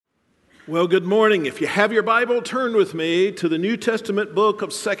Well, good morning. If you have your Bible, turn with me to the New Testament book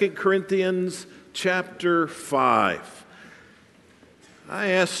of 2 Corinthians chapter 5. I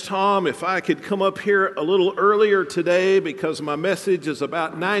asked Tom if I could come up here a little earlier today because my message is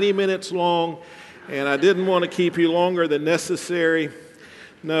about 90 minutes long and I didn't want to keep you longer than necessary.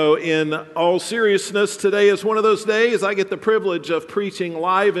 No, in all seriousness, today is one of those days I get the privilege of preaching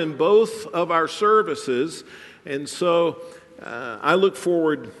live in both of our services, and so I look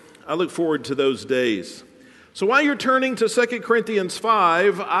forward to those days. So while you're turning to 2 Corinthians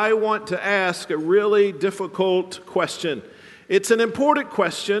 5, I want to ask a really difficult question. It's an important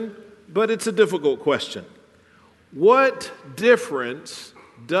question, but it's a difficult question. What difference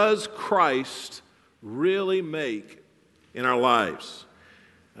does Christ really make in our lives?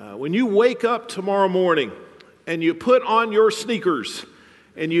 When you wake up tomorrow morning and you put on your sneakers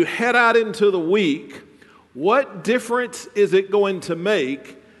and you head out into the week, what difference is it going to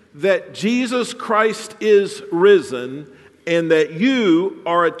make that Jesus Christ is risen and that you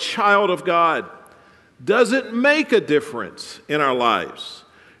are a child of God? Does it make a difference in our lives?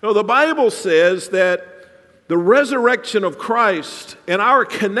 You know, the Bible says that the resurrection of Christ and our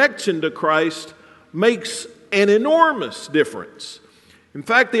connection to Christ makes an enormous difference. In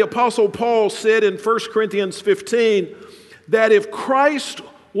fact, the Apostle Paul said in 1 Corinthians 15 that if Christ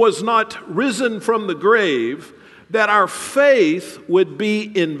was not risen from the grave, that our faith would be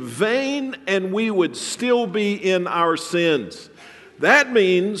in vain and we would still be in our sins. That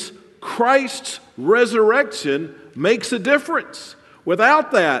means Christ's resurrection makes a difference.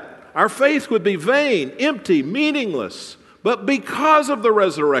 Without that, our faith would be vain, empty, meaningless. But because of the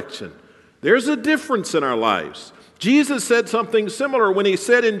resurrection, there's a difference in our lives. Jesus said something similar when he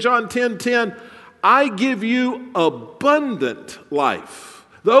said in John 10:10, I give you abundant life.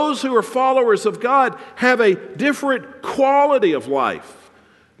 Those who are followers of God have a different quality of life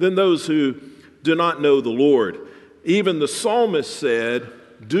than those who do not know the Lord. Even the psalmist said,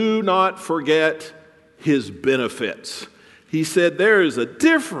 do not forget his benefits. He said there is a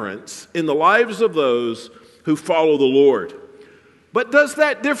difference in the lives of those who follow the Lord. But does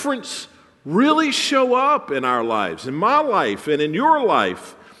that difference really show up in our lives, in my life and in your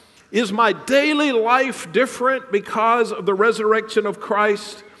life? Is my daily life different because of the resurrection of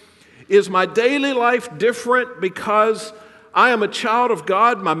Christ? Is my daily life different because I am a child of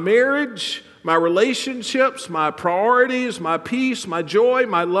God? My marriage, my relationships, my priorities, my peace, my joy,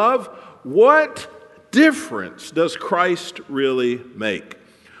 my love. What difference does Christ really make?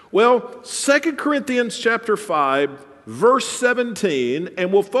 Well, 2 Corinthians chapter 5, verse 17,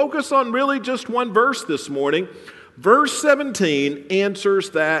 and we'll focus on really just one verse this morning. Verse 17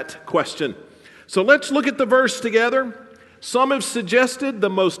 answers that question. So let's look at the verse together. Some have suggested the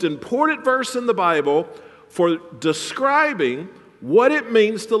most important verse in the Bible for describing what it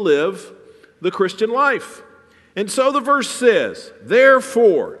means to live the Christian life. And so the verse says,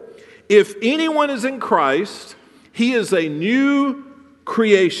 therefore, if anyone is in Christ, he is a new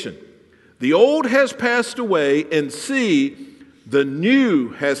creation. The old has passed away, and see, the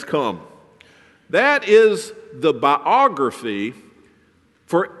new has come. That is the biography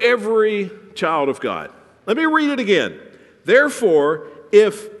for every child of God. Let me read it again. Therefore,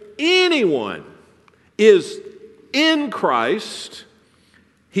 if anyone is in Christ,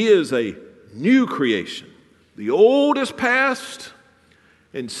 he is a new creation. The old is past,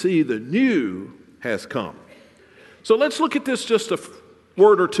 and see, the new has come. So let's look at this just a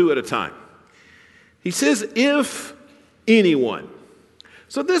word or two at a time. He says, if anyone.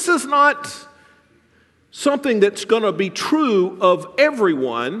 So this is not something that's going to be true of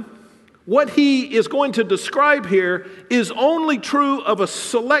everyone. What he is going to describe here is only true of a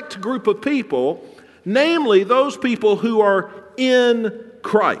select group of people, namely those people who are in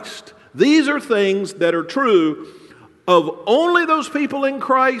Christ. These are things that are true of only those people in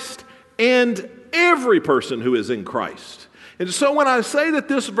Christ and every person who is in Christ. And so when I say that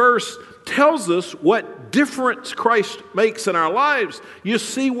this verse tells us what difference Christ makes in our lives, you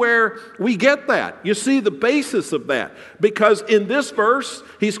see where we get that. You see the basis of that. Because in this verse,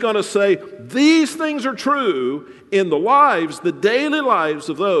 he's going to say, these things are true in the lives, the daily lives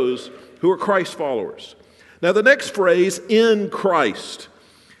of those who are Christ followers. Now the next phrase, in Christ.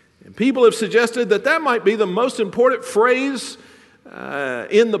 And people have suggested that that might be the most important phrase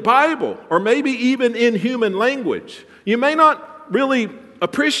in the Bible, or maybe even in human language. You may not really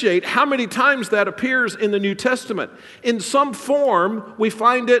appreciate how many times that appears in the New Testament. In some form, we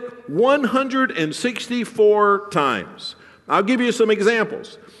find it 164 times. I'll give you some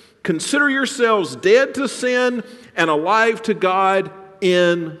examples. Consider yourselves dead to sin and alive to God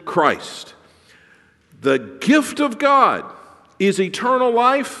in Christ. The gift of God is eternal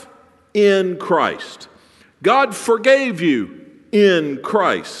life in Christ. God forgave you in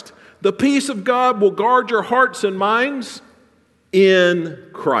Christ. The peace of God will guard your hearts and minds in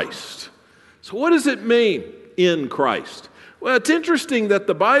Christ. So what does it mean, in Christ? Well, it's interesting that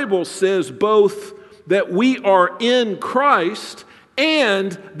the Bible says both that we are in Christ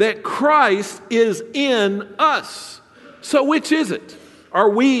and that Christ is in us. So which is it? Are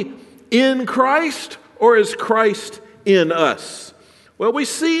we in Christ or is Christ in us? Well, we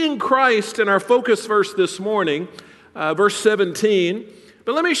see in Christ in our focus verse this morning, verse 17.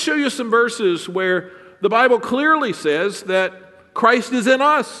 But let me show you some verses where the Bible clearly says that Christ is in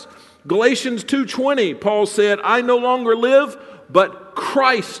us. Galatians 2:20, Paul said, I no longer live, but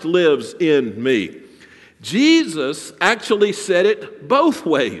Christ lives in me. Jesus actually said it both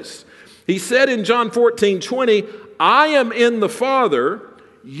ways. He said in John 14:20, I am in the Father,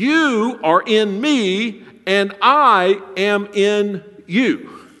 you are in me, and I am in you.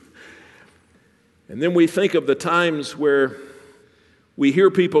 And then we think of the times where we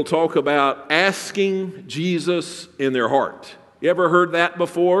hear people talk about asking Jesus in their heart. You ever heard that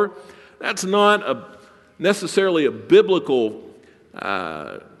before? That's not necessarily a biblical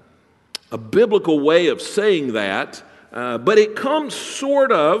way of saying that, but it comes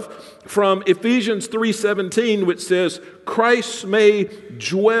sort of from Ephesians 3:17, which says, Christ may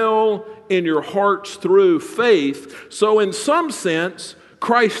dwell in your hearts through faith. So in some sense,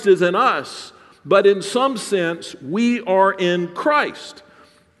 Christ is in us, but in some sense, we are in Christ.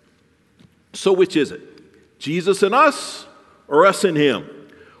 So which is it? Jesus in us or us in him?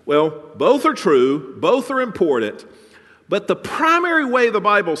 Well, both are true, both are important, but the primary way the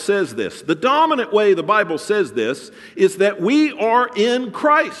Bible says this, the dominant way the Bible says this, is that we are in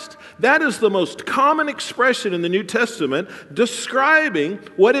Christ. That is the most common expression in the New Testament describing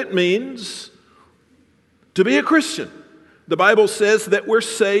what it means to be a Christian. The Bible says that we're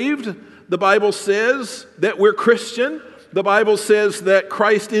saved. The Bible says that we're Christian. The Bible says that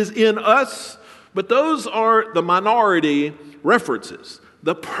Christ is in us. But those are the minority references.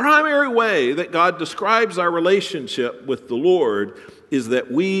 The primary way that God describes our relationship with the Lord is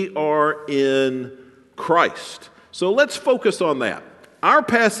that we are in Christ. So let's focus on that. Our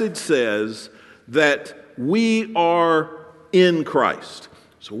passage says that we are in Christ.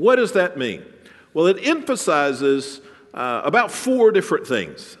 So what does that mean? Well, it emphasizes about 4 different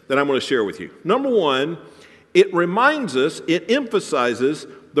things that I'm going to share with you. Number one, it reminds us, it emphasizes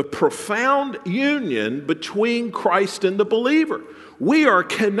the profound union between Christ and the believer. We are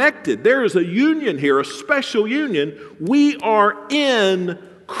connected. There is a union here, a special union. We are in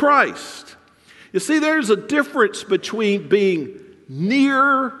Christ. You see, there's a difference between being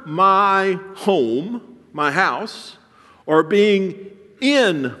near my home, my house, or being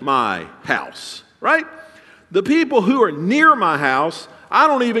in my house, right? The people who are near my house, I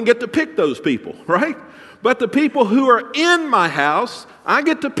don't even get to pick those people, right? But the people who are in my house, I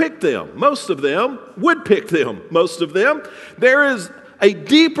get to pick them. Most of them would pick them. Most of them. There is a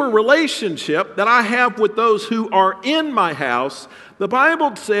deeper relationship that I have with those who are in my house. The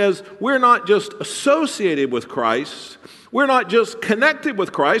Bible says we're not just associated with Christ. We're not just connected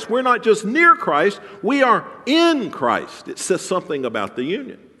with Christ. We're not just near Christ. We are in Christ. It says something about the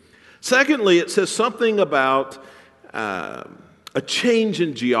union. Secondly, it says something about a change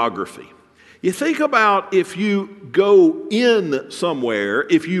in geography. You think about if you go in somewhere,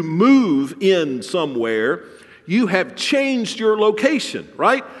 if you move in somewhere, you have changed your location,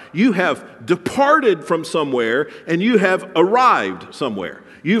 right? You have departed from somewhere and you have arrived somewhere.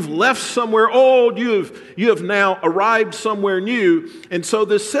 You've left somewhere old, you have now arrived somewhere new, and so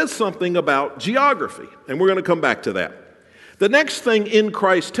this says something about geography, and we're going to come back to that. The next thing in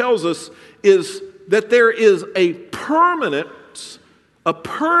Christ tells us is that there is a permanence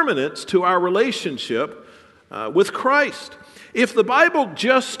to our relationship with Christ. If the Bible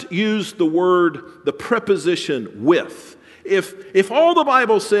just used the preposition with, if all the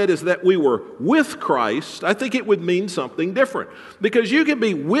Bible said is that we were with Christ, I think it would mean something different. Because you can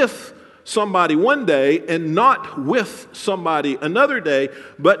be with somebody one day and not with somebody another day,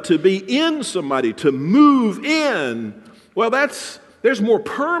 but to be in somebody, to move in, well, there's more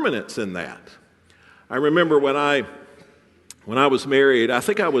permanence in that. I remember when I was married, I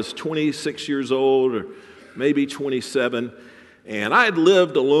think I was 26 years old or maybe 27, and I had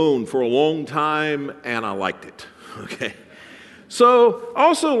lived alone for a long time, and I liked it, okay? So I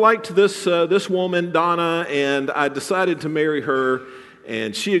also liked this woman, Donna, and I decided to marry her,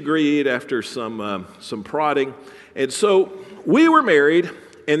 and she agreed after some prodding. And so we were married,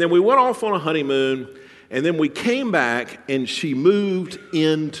 and then we went off on a honeymoon, and then we came back, and she moved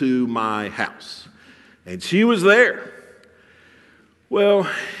into my house, and she was there. Well,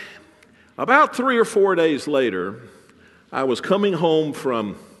 About 3 or 4 days later, I was coming home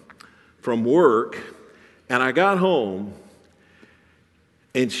from work, and I got home,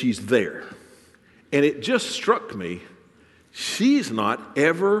 and she's there. And it just struck me, she's not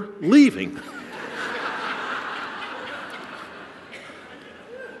ever leaving.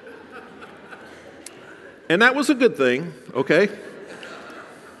 And that was a good thing, okay?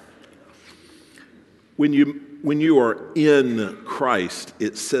 When you are in Christ,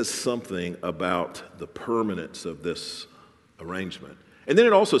 it says something about the permanence of this arrangement. And then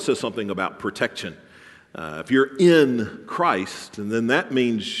it also says something about protection. If you're in Christ, and then that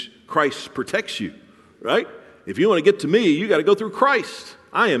means Christ protects you, right? If you want to get to me, you got to go through Christ.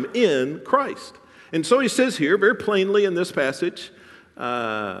 I am in Christ. And so he says here very plainly in this passage,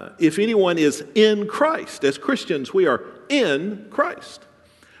 if anyone is in Christ, as Christians, we are in Christ.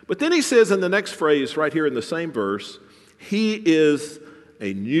 But then he says in the next phrase right here in the same verse, he is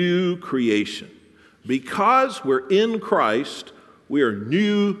a new creation. Because we're in Christ, we are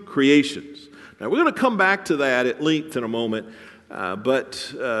new creations. Now, we're going to come back to that at length in a moment,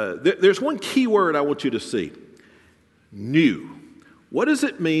 but there's one key word I want you to see. New. What does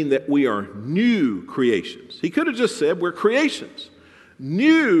it mean that we are new creations? He could have just said we're creations.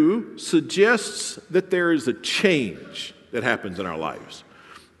 New suggests that there is a change that happens in our lives.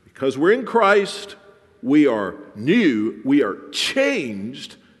 Because we're in Christ, we are new, we are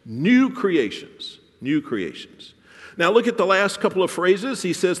changed, new creations. New creations. Now look at the last couple of phrases.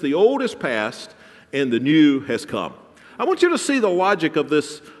 He says the old is past and the new has come. I want you to see the logic of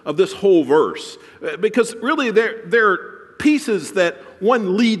this whole verse, because really there are pieces that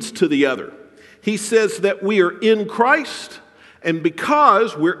one leads to the other. He says that we are in Christ, and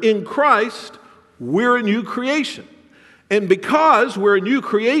because we're in Christ, we're a new creation. And because we're a new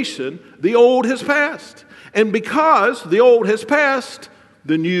creation, the old has passed. And because the old has passed,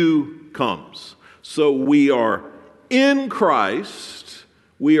 the new comes. So we are in Christ,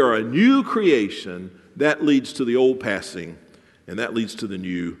 we are a new creation. That leads to the old passing, and that leads to the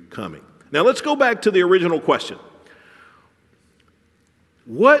new coming. Now let's go back to the original question.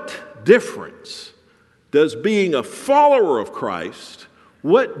 What difference does being a follower of Christ,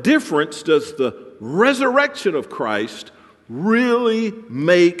 what difference does the resurrection of Christ really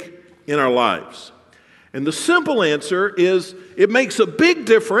make in our lives? And the simple answer is it makes a big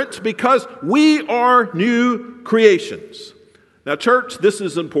difference because we are new creations. Now, church, this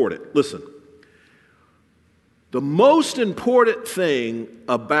is important. Listen. The most important thing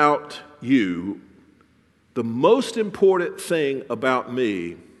about you, the most important thing about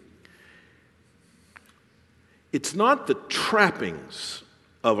me, it's not the trappings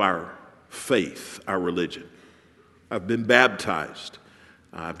of our faith, our religion. I've been baptized.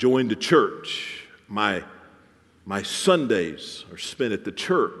 I've joined a church. My Sundays are spent at the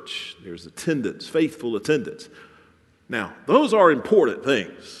church. There's attendance, faithful attendance. Now, those are important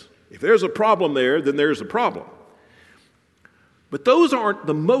things. If there's a problem there, then there's a problem. But those aren't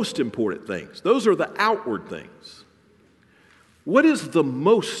the most important things. Those are the outward things. What is the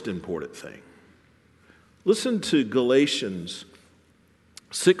most important thing? Listen to Galatians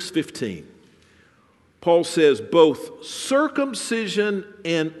 6:15. Paul says both circumcision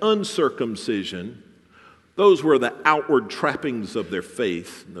and uncircumcision, those were the outward trappings of their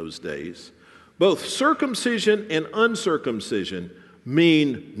faith in those days. Both circumcision and uncircumcision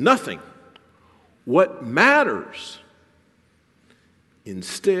mean nothing. What matters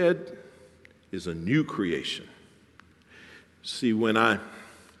instead is a new creation. See, when I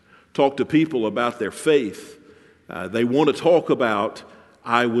talk to people about their faith, they want to talk about,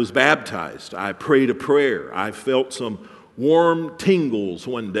 I was baptized, I prayed a prayer, I felt some warm tingles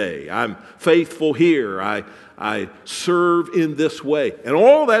one day, I'm faithful here, I serve in this way. And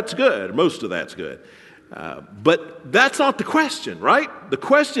all that's good, most of that's good. But that's not the question, right? The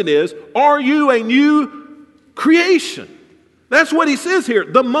question is, are you a new creation? That's what he says here.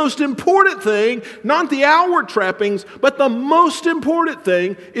 The most important thing, not the outward trappings, but the most important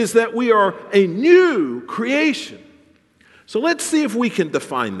thing is that we are a new creation. So let's see if we can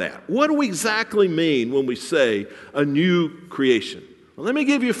define that. What do we exactly mean when we say a new creation? Well, let me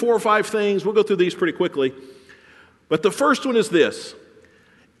give you 4 or 5 things. We'll go through these pretty quickly. But the first one is this.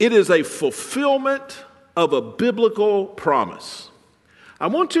 It is a fulfillment of a biblical promise. I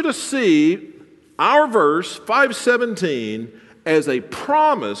want you to see our verse 5:17 as a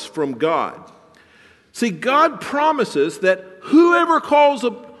promise from God. See, God promises that whoever calls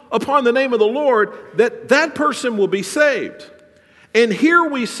upon the name of the Lord, that person will be saved. And here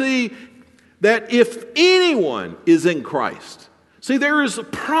we see that if anyone is in Christ. See, there is a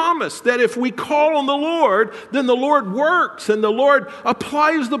promise that if we call on the Lord, then the Lord works and the Lord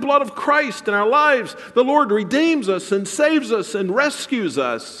applies the blood of Christ in our lives. The Lord redeems us and saves us and rescues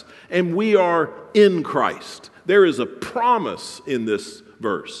us, and we are in Christ. There is a promise in this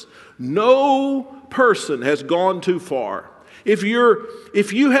verse. No person has gone too far. If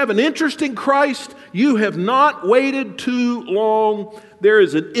you have an interest in Christ, you have not waited too long. There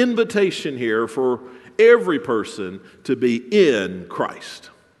is an invitation here for every person to be in Christ.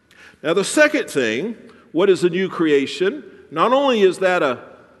 Now, the second thing, what is a new creation? Not only is that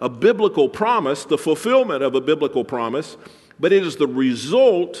a biblical promise, the fulfillment of a biblical promise, but it is the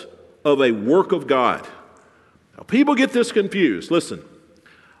result of a work of God. Now, people get this confused. Listen,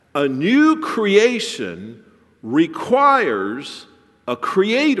 a new creation requires a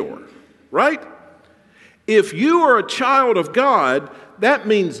creator, right? If you are a child of God, that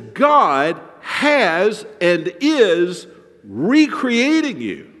means God has and is recreating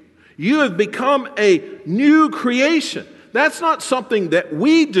you. You have become a new creation. That's not something that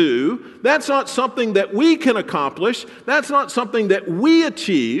we do. That's not something that we can accomplish. That's not something that we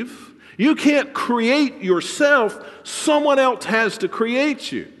achieve. You can't create yourself. Someone else has to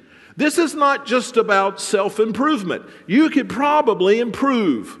create you. This is not just about self-improvement. You could probably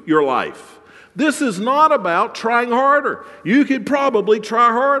improve your life. This is not about trying harder. You could probably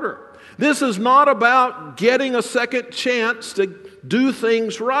try harder. This is not about getting a second chance to do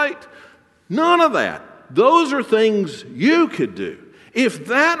things right. None of that. Those are things you could do. If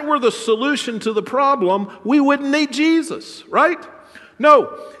that were the solution to the problem, we wouldn't need Jesus, right?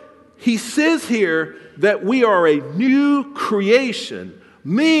 No, he says here that we are a new creation,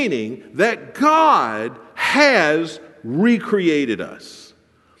 meaning that God has recreated us.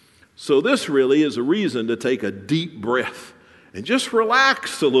 So this really is a reason to take a deep breath and just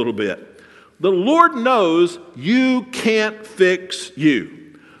relax a little bit. The Lord knows you can't fix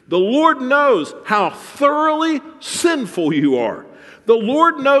you. The Lord knows how thoroughly sinful you are. The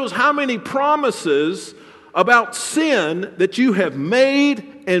Lord knows how many promises about sin that you have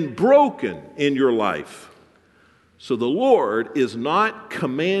made and broken in your life. So the Lord is not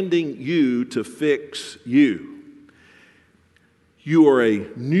commanding you to fix you. You are a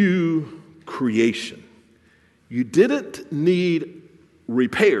new creation. You didn't need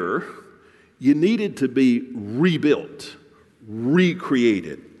repair. You needed to be rebuilt,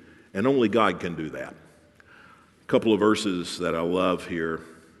 recreated, and only God can do that. A couple of verses that I love here.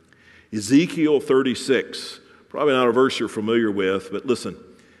 Ezekiel 36, probably not a verse you're familiar with, but listen.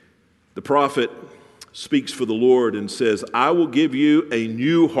 The prophet speaks for the Lord and says, I will give you a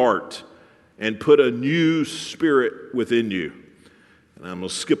new heart and put a new spirit within you. And I'm going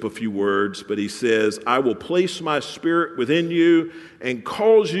to skip a few words, but he says, I will place my spirit within you and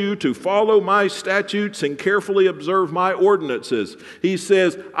cause you to follow my statutes and carefully observe my ordinances. He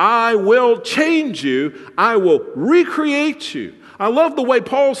says, I will change you. I will recreate you. I love the way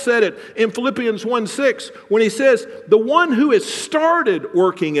Paul said it in Philippians 1:6 when he says, the one who has started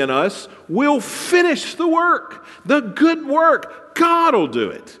working in us will finish the work. The good work, God will do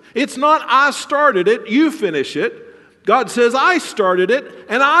it. It's not I started it, you finish it. God says, I started it,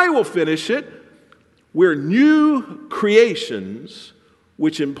 and I will finish it. We're new creations,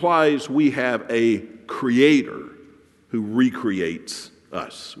 which implies we have a creator who recreates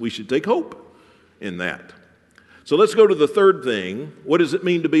us. We should take hope in that. So let's go to the third thing. What does it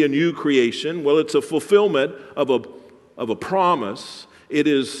mean to be a new creation? Well, it's a fulfillment of a promise. It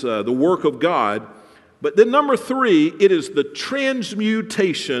is the work of God. But then number three, it is the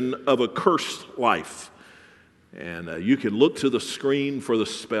transmutation of a cursed life. And you can look to the screen for the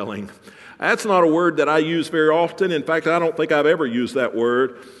spelling. That's not a word that I use very often. In fact, I don't think I've ever used that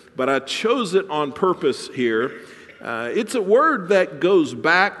word, but I chose it on purpose here. It's a word that goes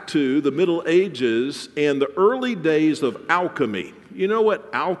back to the Middle Ages and the early days of alchemy. You know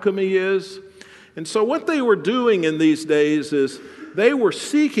what alchemy is? And so what they were doing in these days is they were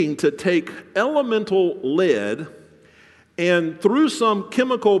seeking to take elemental lead and through some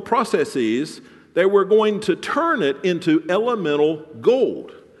chemical processes, they were going to turn it into elemental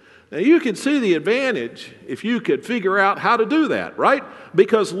gold. Now you can see the advantage if you could figure out how to do that, right?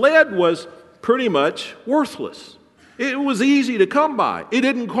 Because lead was pretty much worthless. It was easy to come by. It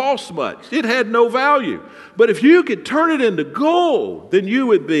didn't cost much. It had no value. But if you could turn it into gold, then you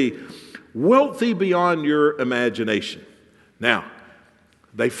would be wealthy beyond your imagination. Now,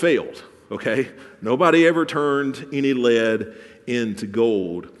 they failed, okay? Nobody ever turned any lead into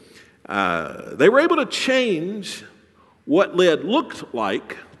gold. They were able to change what lead looked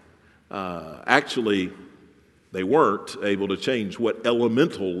like. Actually, they weren't able to change what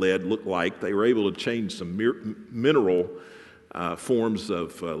elemental lead looked like. They were able to change some mineral forms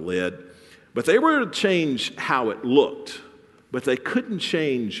of lead. But they were to change how it looked, but they couldn't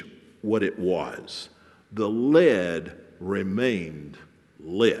change what it was. The lead remained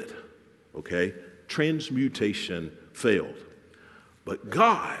lead, okay? Transmutation failed. But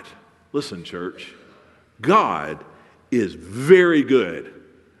God, listen, church, God is very good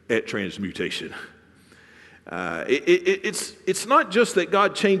at transmutation. It's not just that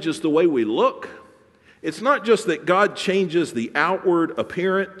God changes the way we look. It's not just that God changes the outward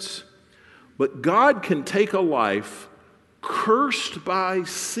appearance, but God can take a life cursed by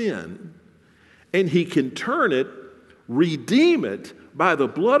sin, and He can turn it, redeem it by the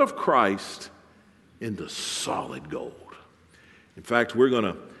blood of Christ into solid gold. In fact, we're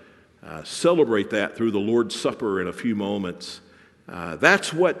going to celebrate that through the Lord's Supper in a few moments.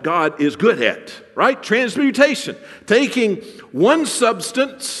 That's what God is good at, right? Transmutation. Taking one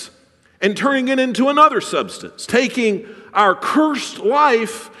substance and turning it into another substance. Taking our cursed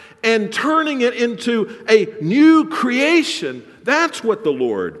life and turning it into a new creation. That's what the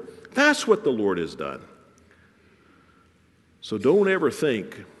Lord has done. So don't ever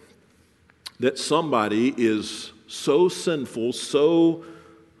think that somebody is so sinful, so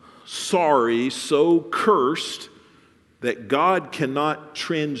sorry, so cursed that God cannot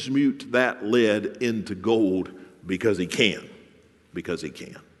transmute that lead into gold because He can. Because He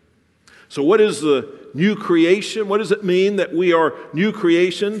can. So what is the new creation? What does it mean that we are new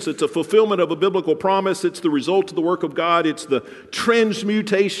creations? It's a fulfillment of a biblical promise. It's the result of the work of God. It's the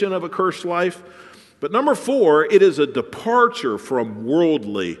transmutation of a cursed life. But number 4, it is a departure from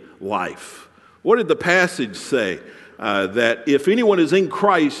worldly life. What did the passage say? That if anyone is in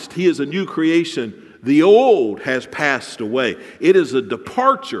Christ, he is a new creation. The old has passed away. It is a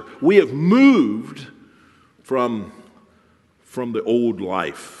departure. We have moved from the old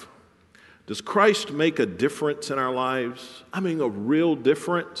life. Does Christ make a difference in our lives? I mean, a real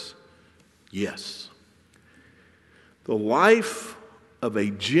difference? Yes. The life of a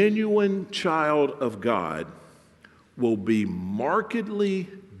genuine child of God will be markedly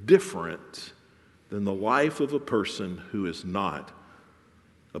different than the life of a person who is not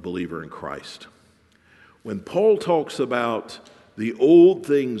a believer in Christ. When Paul talks about the old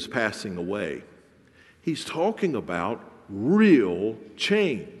things passing away, he's talking about real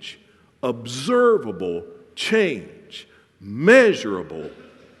change. Observable change, measurable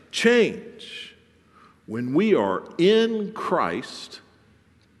change. When we are in Christ,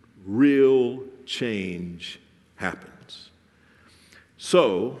 real change happens.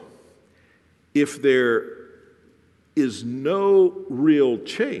 So, if there is no real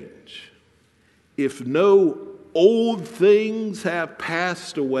change, if no old things have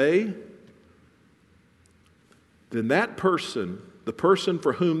passed away, then that person, the person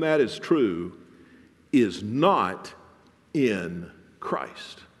for whom that is true, is not in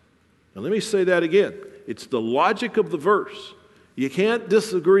Christ. Now let me say that again. It's the logic of the verse. You can't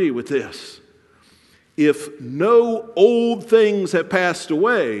disagree with this. If no old things have passed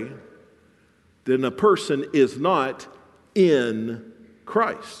away, then a person is not in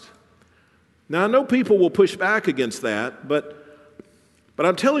Christ. Now I know people will push back against that, but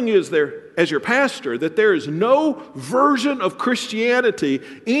I'm telling you as your pastor that there is no version of Christianity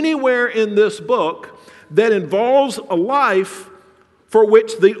anywhere in this book that involves a life for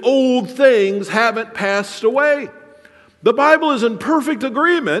which the old things haven't passed away. The Bible is in perfect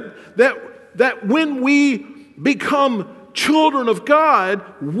agreement that when we become children of God,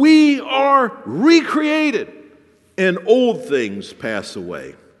 we are recreated and old things pass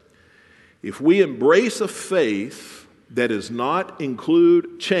away. If we embrace a faith that does not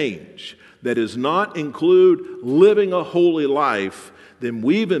include change, that does not include living a holy life, then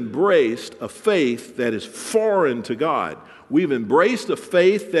we've embraced a faith that is foreign to God. We've embraced a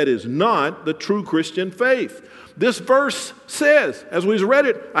faith that is not the true Christian faith. This verse says, as we've read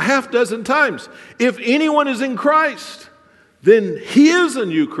it a half dozen times, if anyone is in Christ, then he is a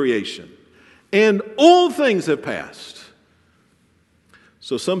new creation, and all things have passed.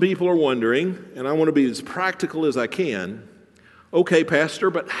 So some people are wondering, and I want to be as practical as I can, okay,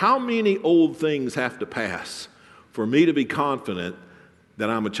 Pastor, but how many old things have to pass for me to be confident that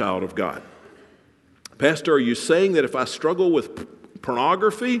I'm a child of God? Pastor, are you saying that if I struggle with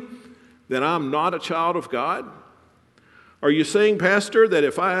pornography, then I'm not a child of God? Are you saying, Pastor, that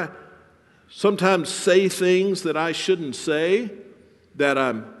if I sometimes say things that I shouldn't say, that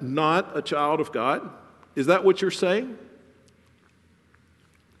I'm not a child of God? Is that what you're saying?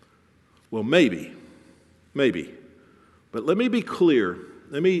 Well, maybe. But let me be clear.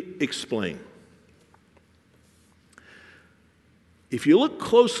 Let me explain. If you look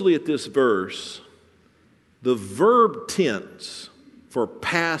closely at this verse, The verb tense for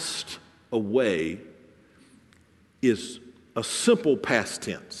passed away is a simple past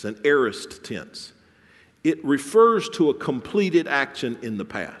tense, an aorist tense. It refers to a completed action in the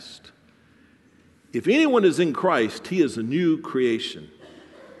past. If anyone is in Christ, he is a new creation,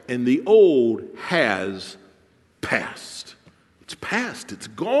 and the old has passed. It's past, it's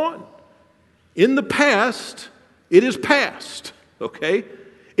gone. In the past, it is past, okay?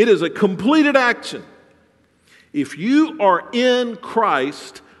 It is a completed action. If you are in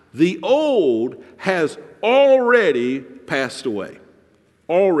Christ, the old has already passed away.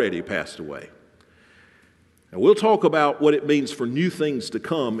 Already passed away. And we'll talk about what it means for new things to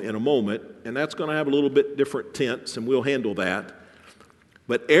come in a moment, and that's going to have a little bit different tense, and we'll handle that.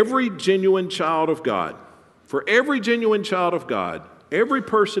 But every genuine child of God, for every genuine child of God, every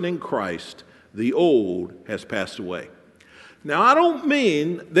person in Christ, the old has passed away. Now, I don't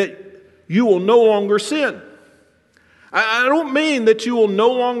mean that you will no longer sin. I don't mean that you will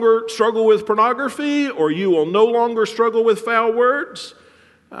no longer struggle with pornography or you will no longer struggle with foul words.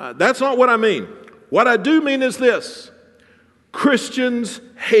 That's not what I mean. What I do mean is this: Christians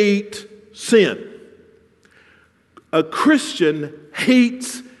hate sin. A Christian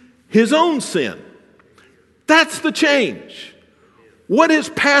hates his own sin. That's the change. What has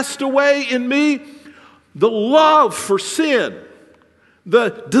passed away in me? The love for sin,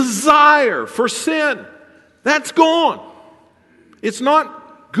 the desire for sin. That's gone. It's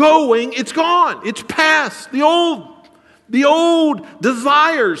not going, it's gone. It's past. The old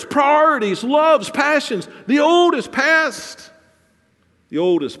desires, priorities, loves, passions. The old is past. The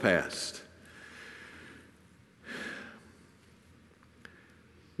old is past.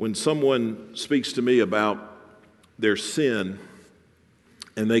 When someone speaks to me about their sin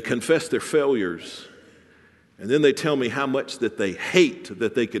and they confess their failures, and then they tell me how much that they hate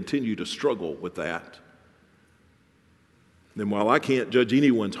that they continue to struggle with that, then while I can't judge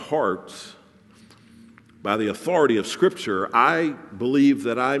anyone's hearts by the authority of Scripture, I believe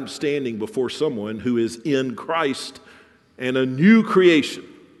that I'm standing before someone who is in Christ and a new creation.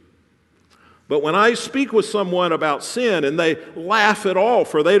 But when I speak with someone about sin and they laugh it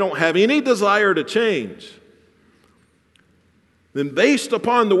off or they don't have any desire to change, then based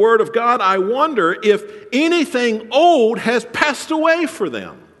upon the Word of God, I wonder if anything old has passed away for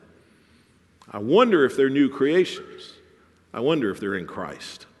them. I wonder if they're new creations. I wonder if they're in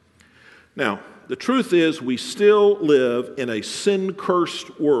Christ. Now, the truth is we still live in a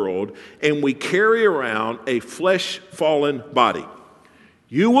sin-cursed world and we carry around a flesh-fallen body.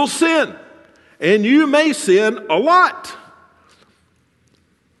 You will sin, and you may sin a lot.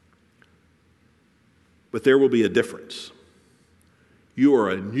 But there will be a difference. You are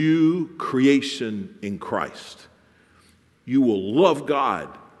a new creation in Christ. You will love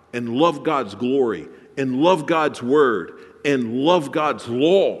God and love God's glory and love God's word and love God's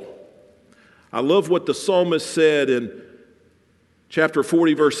law. I love what the psalmist said in chapter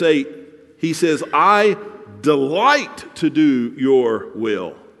 40, verse 8. He says, I delight to do your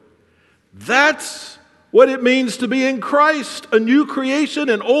will. That's what it means to be in Christ, a new creation,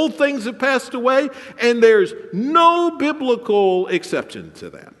 and old things have passed away, and there's no biblical exception to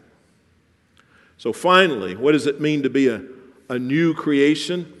that. So finally, what does it mean to be a new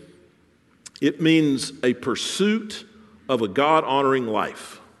creation? It means a pursuit of a God-honoring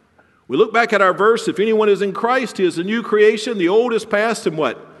life. We look back at our verse, if anyone is in Christ, he is a new creation. The old is past, and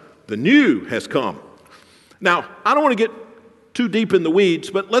what? The new has come. Now, I don't want to get too deep in the weeds,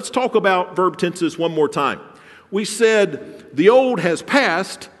 but let's talk about verb tenses one more time. We said the old has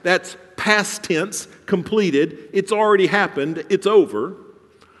passed. That's past tense, completed. It's already happened. It's over.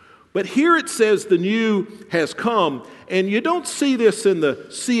 But here it says the new has come, and you don't see this in the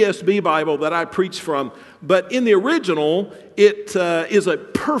CSB Bible that I preach from, but in the original, it is a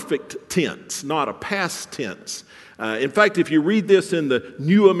perfect tense, not a past tense. In fact, if you read this in the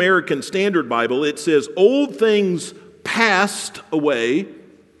New American Standard Bible, it says, old things passed away,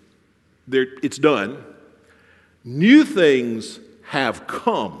 it's done. New things have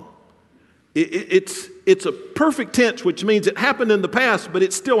come. It's a perfect tense, which means it happened in the past, but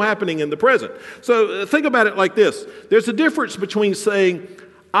it's still happening in the present. So think about it like this. There's a difference between saying,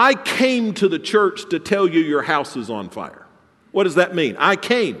 I came to the church to tell you your house is on fire. What does that mean? I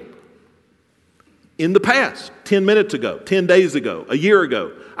came. In the past, 10 minutes ago, 10 days ago, a year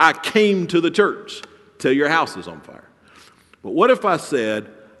ago, I came to the church to tell your house is on fire. But what if I said,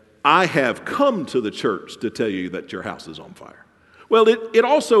 I have come to the church to tell you that your house is on fire? Well, it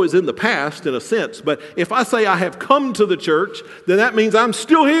also is in the past in a sense, but if I say I have come to the church, then that means I'm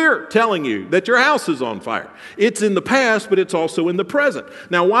still here telling you that your house is on fire. It's in the past, but it's also in the present.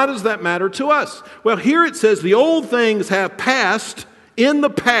 Now, why does that matter to us? Well, here it says the old things have passed in the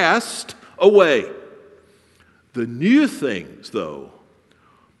past away. The new things, though,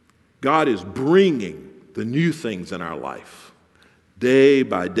 God is bringing the new things in our life. Day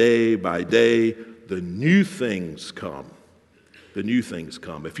by day by day, the new things come. The new things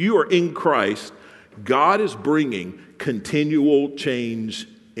come. If you are in Christ, God is bringing continual change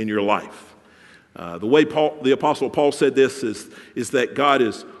in your life. The way the Apostle Paul said this is that God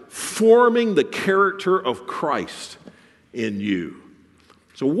is forming the character of Christ in you.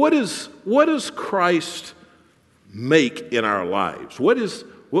 So what does Christ make in our lives? What is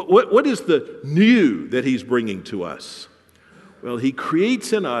the new that he's bringing to us? Well, he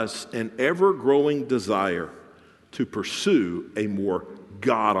creates in us an ever-growing desire to pursue a more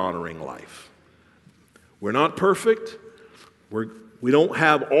God-honoring life. We're not perfect. We don't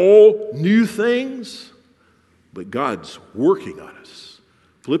have all new things, but God's working on us.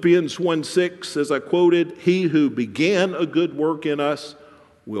 Philippians 1:6, as I quoted, "He who began a good work in us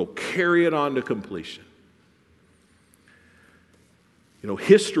will carry it on to completion." You know,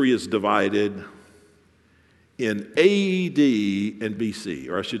 history is divided in AD and BC,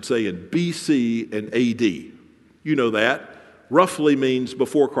 or I should say in BC and AD. You know that. Roughly means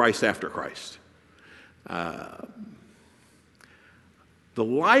before Christ, after Christ. The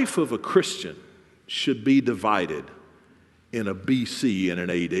life of a Christian should be divided in a BC and an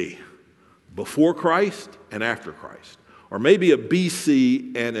AD. Before Christ and after Christ. Or maybe a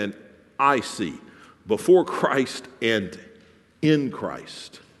BC and an IC. Before Christ and in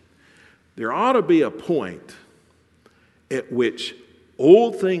Christ. There ought to be a point at which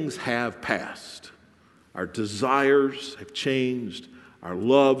old things have passed. Our desires have changed. Our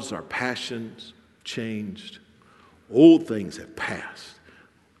loves, our passions changed. Old things have passed.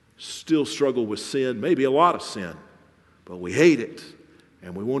 Still struggle with sin, maybe a lot of sin, but we hate it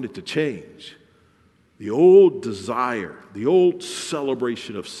and we want it to change. The old desire, the old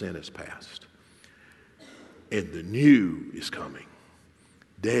celebration of sin is past. And the new is coming.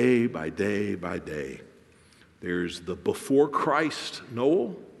 Day by day by day. There's the before Christ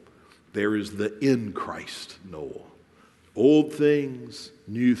Noel. There is the in Christ Noel. Old things,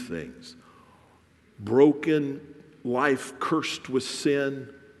 new things. Broken life cursed with sin,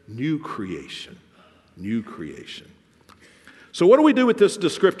 new creation. New creation. So what do we do with this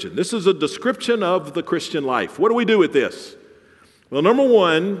description? This is a description of the Christian life. What do we do with this? Well, number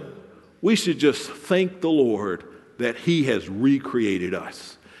one, we should just thank the Lord that He has recreated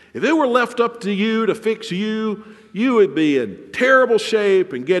us. If it were left up to you to fix you, you would be in terrible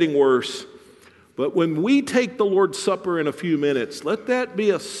shape and getting worse. But when we take the Lord's Supper in a few minutes, let that be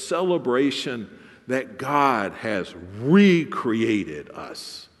a celebration that God has recreated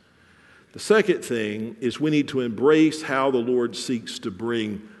us. The second thing is we need to embrace how the Lord seeks to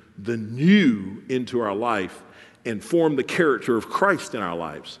bring the new into our life and form the character of Christ in our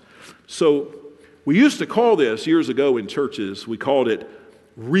lives. So we used to call this years ago in churches, we called it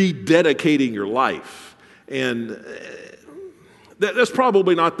rededicating your life. And that's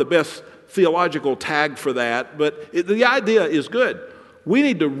probably not the best theological tag for that, but the idea is good. We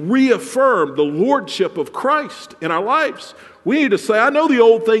need to reaffirm the lordship of Christ in our lives. We need to say, I know the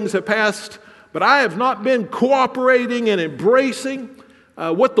old things have passed, but I have not been cooperating and embracing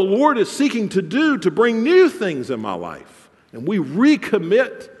what the Lord is seeking to do to bring new things in my life. And we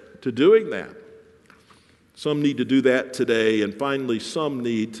recommit to doing that. Some need to do that today, and finally, some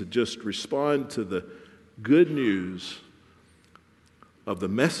need to just respond to the good news of the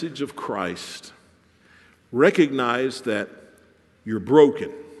message of Christ. Recognize that you're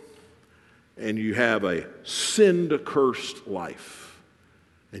broken and you have a sin-cursed life,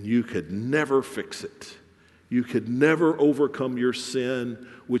 and you could never fix it. You could never overcome your sin,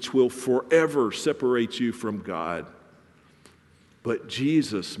 which will forever separate you from God. But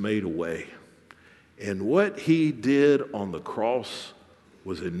Jesus made a way. And what He did on the cross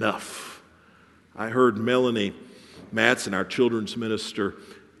was enough. I heard Melanie Matson, our children's minister,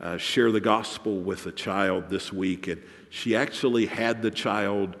 share the gospel with a child this week. And she actually had the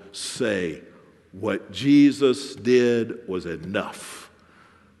child say, what Jesus did was enough.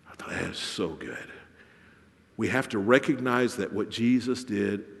 I thought, that is so good. We have to recognize that what Jesus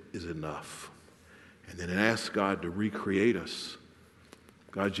did is enough. And then ask God to recreate us.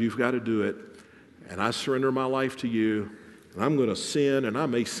 God, you've got to do it. And I surrender my life to you. And I'm going to sin, and I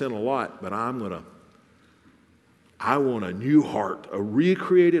may sin a lot, but I want a new heart, a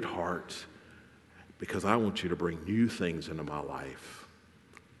recreated heart. because I want you to bring new things into my life.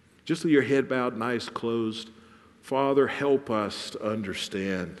 Just with your head bowed and eyes closed, Father, help us to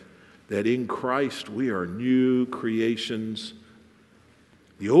understand that in Christ we are new creations.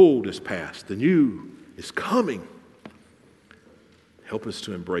 The old is past, the new is coming. Help us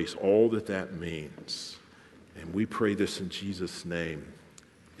to embrace all that that means. And we pray this in Jesus' name.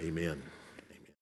 Amen.